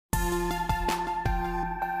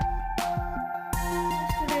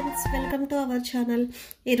Welcome to our channel.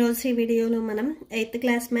 ఈరోజు ఈ వీడియోలో మనం 8th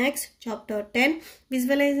class maths chapter 10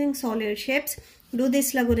 visualising solid shapes do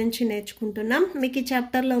this ల గురించి నేర్చుకుంటున్నాం. మీకు ఈ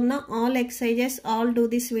చాప్టర్లో ఉన్న all exercises all do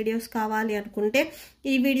this videos కావాలి అనుకుంటే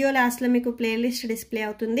ఈ వీడియో లాస్ట్లో మీకు ప్లేలిస్ట్ డిస్ప్లే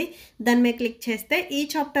అవుతుంది. దాని మీద క్లిక్ చేస్తే ఈ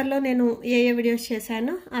చాప్టర్లో నేను ఏ వీడియోస్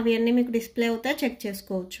చేశానో అవి అన్నీ మీకు డిస్ప్లే అవుతాయి, చెక్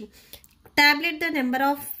చేసుకోవచ్చు. Tabulate the number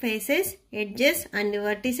of faces, edges and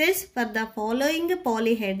vertices for the following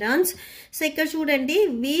polyhedrons. So ఇక్కడ చూడండి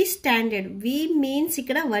V standard, V means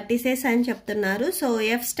ఇక్కడ vertices అని చెప్తున్నారు. So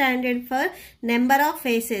F standard for number of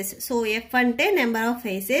faces. So F అంటే number of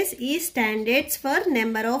faces, E standards for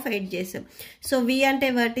number of edges. So V అంటే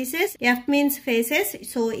vertices, F means faces,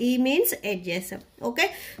 so E means edges. Okay,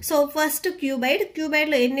 so first cuboid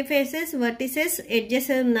లో ఎన్ని faces, vertices, edges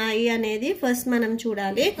ఉన్నాయి అనేది first మనం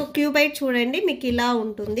చూడాలి. So cuboid చూడండి మీకు ఇలా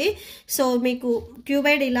ఉంటుంది. సో మీకు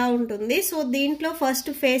క్యూబైడ్ ఇలా ఉంటుంది. సో దీంట్లో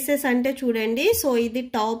ఫస్ట్ ఫేసెస్ అంటే చూడండి, సో ఇది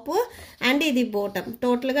టాప్ అండ్ ఇది బాటమ్,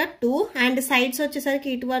 టోటల్ గా 2 అండ్ సైడ్స్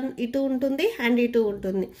వచ్చేసరికి ఇటు ఉంటుంది అండ్ ఇటు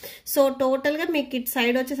ఉంటుంది. సో టోటల్ గా మీకు ఇటు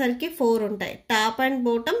సైడ్ వచ్చేసరికి 4 ఉంటాయి, top and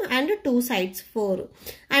bottom and 2 sides 4.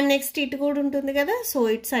 And next ఇటు కూడా ఉంటుంది కదా, సో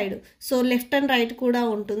ఇటు side, so left and right కూడా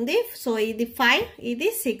ఉంటుంది. సో ఇది 5, ఇది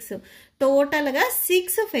 6, టోటల్ గా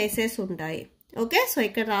 6 ఫేసెస్ ఉంటాయి. ఓకే, సో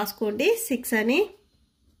ఇక్కడ రాసుకోండి 6 అని.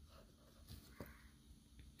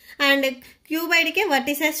 అండ్ క్యూబైడ్ కి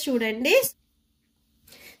వర్టిసెస్ చూడండి.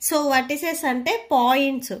 సో వర్టిసెస్ అంటే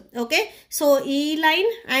పాయింట్స్. ఓకే, సో ఈ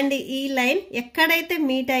లైన్ అండ్ ఈ లైన్ ఎక్కడైతే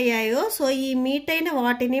మీట్ అయ్యాయో, సో ఈ మీట్ అయిన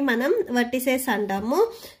వాటిని మనం వర్టిసెస్ అంటాము.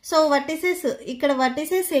 సో వర్టిసెస్, ఇక్కడ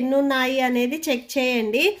వర్టిసెస్ ఎన్ని ఉన్నాయి అనేది చెక్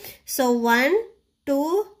చేయండి. సో 1 2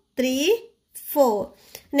 3 4.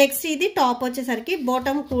 నెక్స్ట్ ఇది టాప్ వచ్చేసరికి,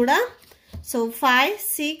 బాటమ్ కూడా సో 5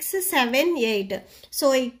 6 7 8. సో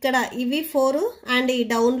ఇక్కడ ఇవి 4 అండ్ ఈ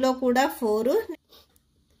డౌన్ లో కూడా 4.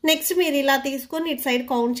 నెక్స్ట్ మీరు ఇలా తీసుకొని ఇటు సైడ్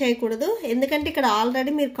కౌంట్ చేయకూడదు, ఎందుకంటే ఇక్కడ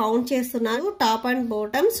ఆల్రెడీ మీరు కౌంట్ చేస్తున్నారు టాప్ అండ్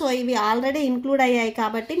బాటమ్. సో ఇవి ఆల్రెడీ ఇంక్లూడ్ అయ్యాయి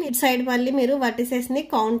కాబట్టి ఇటు సైడ్ మళ్ళీ మీరు వర్టిసెస్ ని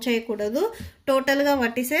కౌంట్ చేయకూడదు. టోటల్ గా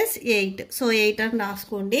వర్టిసెస్ 8, సో 8 అని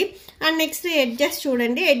రాసుకోండి. అండ్ నెక్స్ట్ ఎడ్జెస్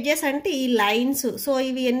చూడండి. ఎడ్జెస్ అంటే ఈ లైన్స్. సో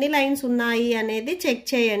ఇవి ఎన్ని లైన్స్ ఉన్నాయి అనేది చెక్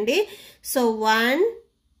చేయండి. సో 1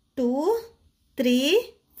 2 3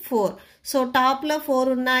 4. సో టాప్ లో 4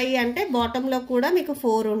 ఉన్నాయి అంటే బాటమ్ లో కూడా మీకు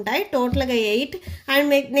 4 ఉంటాయి, టోటల్ గా 8.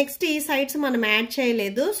 అండ్ నెక్స్ట్ ఈ సైడ్స్ మనం యాడ్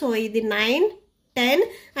చేయలేదు. సో ఇది 9 10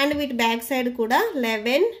 అండ్ వీటి బ్యాక్ సైడ్ కూడా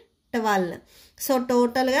 11 12. సో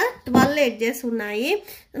టోటల్ గా 12 ఎడ్జెస్ ఉన్నాయి.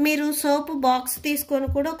 మీరు సోప్ బాక్స్ తీసుకొని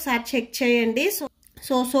కూడా ఒకసారి చెక్ చేయండి.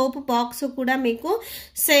 సో సోప్ బాక్స్ కూడా మీకు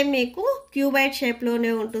సేమ్ మీకు క్యూబైడ్ షేప్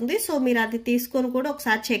లోనే ఉంటుంది. సో మీరు అది తీసుకొని కూడా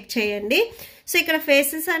ఒకసారి చెక్ చేయండి. సో ఇక్కడ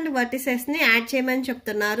ఫేసెస్ అండ్ వర్టిసెస్ ని యాడ్ చేయమని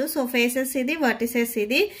చెప్తున్నారు. సో ఫేసెస్ ఇది, వర్టిసెస్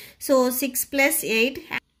ఇది. సో 6 + 8.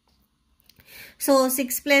 సో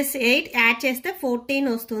 6 + 8 యాడ్ చేస్తే 14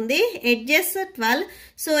 వస్తుంది. ఎడ్జెస్ 12.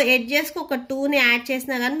 సో ఎడ్జెస్ కి ఒక 2 ని యాడ్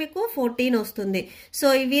చేసినా కానీ మీకు 14 వస్తుంది. సో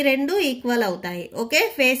ఇవి రెండు ఈక్వల్ అవుతాయి. Okay,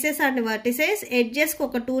 faces and vertices, edges కి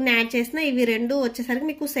ఒక 2 ని యాడ్ చేసినా ఇవి రెండు వచ్చేసరికి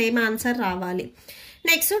మీకు సేమ్ ఆన్సర్ రావాలి.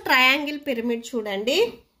 నెక్స్ట్ ట్రయాంగిల్ పిరమిడ్ చూడండి.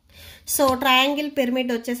 సో ట్రయాంగిల్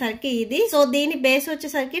పిరమిడ్ వచ్చేసరికి ఇది. సో దీని బేస్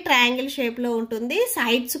వచ్చేసరికి ట్రయాంగిల్ షేప్ లో ఉంటుంది,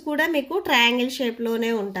 సైడ్స్ కూడా మీకు ట్రయాంగిల్ షేప్ లోనే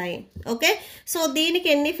ఉంటాయి. ఓకే, సో దీనికి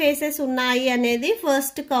ఎన్ని ఫేసెస్ ఉన్నాయి అనేది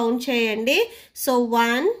ఫస్ట్ కౌంట్ చేయండి. సో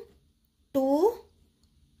 1 2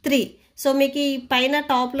 3. సో మీకు ఈ పైన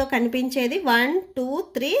టాప్ లో కనిపించేది 1 2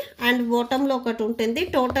 3 అండ్ బాటమ్ లో ఒకటి ఉంటుంది,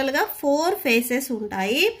 టోటల్ గా 4 ఫేసెస్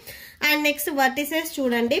ఉంటాయి. అండ్ నెక్స్ట్ వర్టిసెస్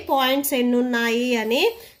చూడండి, పాయింట్స్ ఎన్ని ఉన్నాయి అని.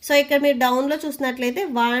 సో ఇక్కడ మీరు డౌన్ లో చూసినట్లయితే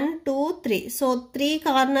 1 2 3. సో 3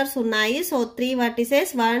 కార్నర్స్ ఉన్నాయి. సో 3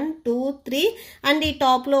 వర్టిసెస్ 1 2 3 అండ్ ఈ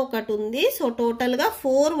టాప్ లో ఒకటి ఉంది. సో టోటల్ గా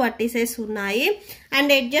 4 వర్టిసెస్ ఉన్నాయి.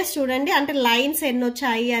 అండ్ ఎడ్జెస్ చూడండి, అంటే లైన్స్ ఎన్ని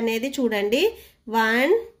వచ్చాయి అనేది చూడండి.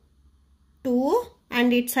 1 2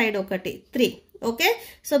 అండ్ ఇట్ సైడ్ ఒకటి 3. ఓకే,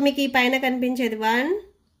 సో మీకు ఈ పైన కనిపించేది 1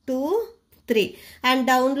 2 3 అండ్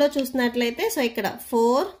డౌన్ లో చూసినట్లయితే సో ఇక్కడ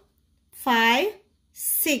 4 5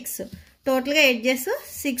 6, టోటల్ గా ఎడ్జెస్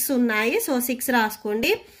 6 ఉన్నాయి. సో 6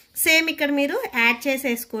 రాసుకోండి. సేమ్ ఇక్కడ మీరు యాడ్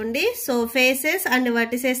చేసేసుకోండి. సో ఫేసెస్ అండ్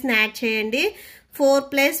వర్టిసెస్ ని యాడ్ చేయండి. 4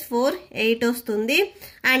 + 4 8 వస్తుంది.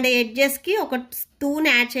 అండ్ ఎడ్జెస్ కి ఒక 2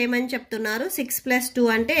 ని యాడ్ చేయమని చెప్తున్నారు. 6 + 2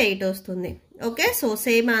 అంటే 8 వస్తుంది. ఓకే, సో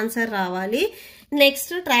సేమ్ ఆన్సర్ రావాలి.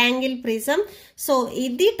 Next triangle prism. సో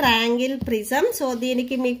ఇది ట్రయాంగిల్ ప్రిజం. సో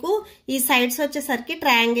దీనికి మీకు ఈ సైడ్స్ వచ్చేసరికి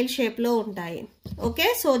ట్రయాంగిల్ షేప్ లో ఉంటాయి. ఓకే,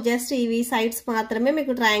 సో జస్ట్ ఇవి సైడ్స్ మాత్రమే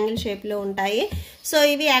మీకు ట్రయాంగిల్ షేప్ లో ఉంటాయి. సో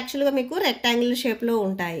ఇవి యాక్చువల్ గా మీకు రెక్టాంగిల్ షేప్ లో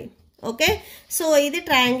ఉంటాయి. ఓకే, సో ఇది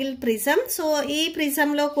ట్రయాంగిల్ ప్రిజం. సో ఈ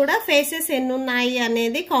ప్రిజం లో కూడా ఫేసెస్ ఎన్ని ఉన్నాయి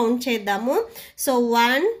అనేది కౌంట్ చేద్దాము. సో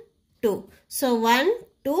 1 2. సో 1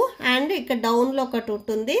 2 అండ్ ఇక్కడ డౌన్ లో ఒకటి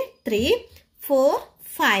ఉంటుంది 3 4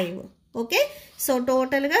 5. ఓకే, సో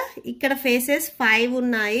టోటల్గా ఇక్కడ ఫేసెస్ 5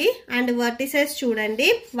 ఉన్నాయి అండ్ వర్టిసెస్ చూడండి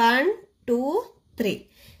 1 2 3.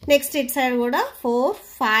 నెక్స్ట్ ఇట్ సైడ్ కూడా 4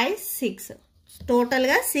 5 6.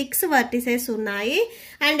 టోటల్గా 6 వర్టిసెస్ ఉన్నాయి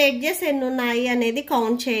అండ్ ఎడ్జెస్ ఎన్ని ఉన్నాయి అనేది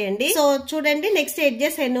కౌంట్ చేయండి. సో చూడండి నెక్స్ట్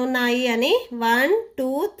ఎడ్జెస్ ఎన్ని ఉన్నాయి అని 1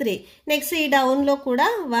 2 3. నెక్స్ట్ ఈ డౌన్ లో కూడా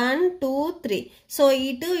 1 2 3. సో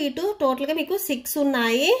ఇటు టోటల్గా మీకు 6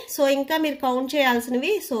 ఉన్నాయి. సో ఇంకా మీరు కౌంట్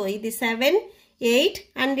చేయాల్సినవి సో ఇది 7 8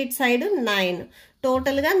 అండ్ ఇట్ సైడ్ 9.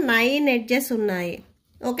 టోటల్గా 9 ఎడ్జెస్ ఉన్నాయి.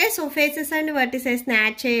 Okay, so faces and vertices ని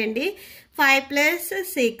యాడ్ చేయండి. 5 ప్లస్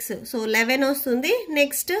 6 సో 11 వస్తుంది.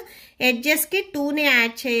 నెక్స్ట్ ఎడ్జెస్ కి 2 ని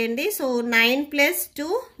యాడ్ చేయండి. సో 9 ప్లస్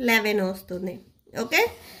 2 11 వస్తుంది. Okay,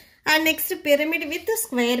 and next pyramid with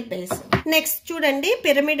square base. Next చూడండి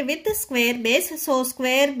pyramid with square base. So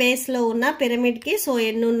square base లో ఉన్న పిరమిడ్ కి సో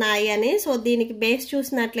ఎన్ని ఉన్నాయి అని. సో దీనికి బేస్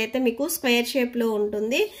చూసినట్లయితే మీకు స్క్వేర్ షేప్ లో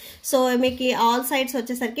ఉంటుంది. సో మీకు ఆల్ సైడ్స్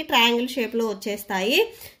వచ్చేసరికి ట్రయాంగిల్ షేప్ లో వచ్చేస్తాయి.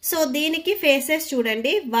 సో దీనికి ఫేసెస్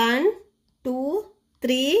చూడండి 1 2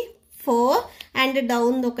 3 4 అండ్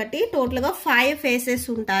డౌన్ ఒకటి, టోటల్గా 5 ఫేసెస్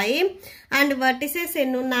ఉంటాయి. అండ్ వర్టిసెస్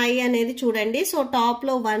ఎన్ని ఉన్నాయి అనేది చూడండి. సో టాప్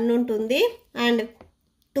లో 1 ఉంటుంది అండ్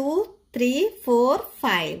 2 3 4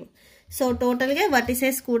 5. సో టోటల్గా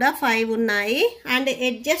వర్టిసెస్ కూడా 5 ఉన్నాయి. అండ్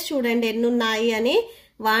ఎడ్జెస్ చూడండి ఎన్ని ఉన్నాయి అని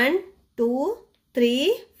 1 2 3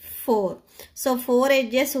 4. సో 4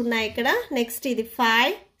 ఎడ్జెస్ ఉన్నాయి ఇక్కడ. నెక్స్ట్ ఇది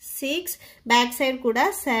 5 6, బ్యాక్ సైడ్ కూడా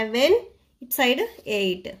 7, ఇట్ సైడ్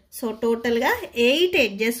 8. సో టోటల్గా 8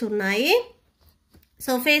 ఎడ్జెస్ ఉన్నాయి.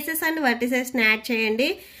 సో ఫేసెస్ అండ్ వర్టిసెస్ ని యాడ్ చేయండి.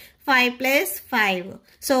 5 ప్లస్ 5.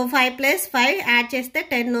 సో 5 ప్లస్ 5 యాడ్ చేస్తే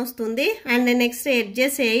 10 వస్తుంది. And next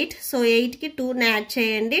edges 8. సో 8 కి 2 ని యాడ్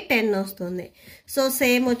చేయండి 10 వస్తుంది. సో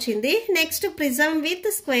సేమ్ వచ్చింది. Next prism with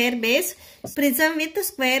square base. Prism with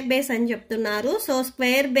square base అని చెప్తున్నారు. సో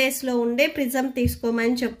స్క్వేర్ బేస్ లో ఉండే ప్రిజం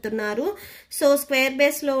తీసుకోమని చెప్తున్నారు. సో స్క్వేర్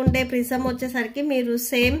బేస్ లో ఉండే ప్రిజం వచ్చేసరికి మీరు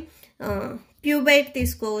సేమ్ క్యూబైడ్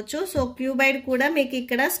తీసుకోవచ్చు. సో క్యూబైడ్ కూడా మీకు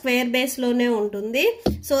ఇక్కడ స్క్వేర్ బేస్ లోనే ఉంటుంది.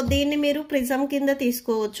 సో దీన్ని మీరు ప్రిజం కింద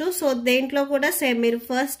తీసుకోవచ్చు. సో దేంట్లో కూడా సేమ్ మీరు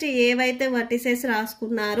ఫస్ట్ ఏవైతే వర్టిసెస్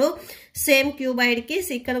రాసుకున్నారో సేమ్ క్యూబైడ్ కి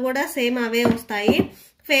ఇక్కడ కూడా సేమ్ అవే వస్తాయి.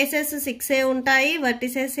 ఫేసెస్ 6 ఉంటాయి,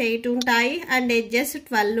 వర్టిసెస్ 8 ఉంటాయి అండ్ ఎడ్జెస్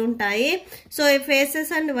 12 ఉంటాయి. సో ఈ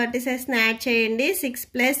ఫేసెస్ అండ్ వర్టిసెస్ ని యాడ్ చేయండి. 6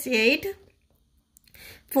 ప్లస్ 8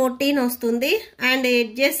 14 వస్తుంది. అండ్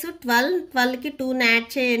ఎడ్జెస్ 12 కి 2 ని యాడ్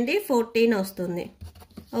చేయండి 14 వస్తుంది.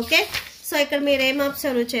 ఓకే, సో ఇక్కడ మీరు ఏం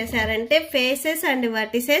అబ్జర్వ్ చేశారంటే faces and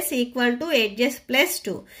vertices equal to edges plus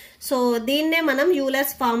 2. So దీన్నే మనం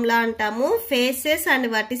యూలర్స్ ఫార్ములా అంటాము. ఫేసెస్ అండ్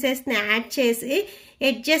వర్టిసెస్ ని యాడ్ చేసి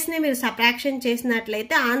ఎడ్జెస్ ని మీరు సబ్ట్రాక్షన్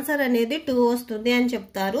చేసినట్లయితే ఆన్సర్ అనేది 2 వస్తుంది అని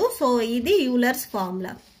చెప్తారు. సో ఇది Euler's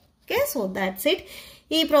formula. Okay, so that's it.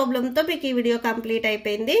 ఈ ప్రాబ్లంతో మీకు ఈ వీడియో కంప్లీట్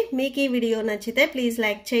అయిపోయింది. మీకు ఈ వీడియో నచ్చితే ప్లీజ్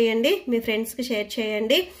లైక్ చేయండి, మీ ఫ్రెండ్స్కి షేర్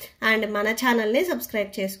చేయండి అండ్ మన ఛానల్ని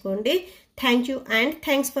సబ్స్క్రైబ్ చేసుకోండి. Thank you and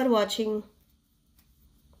thanks for watching.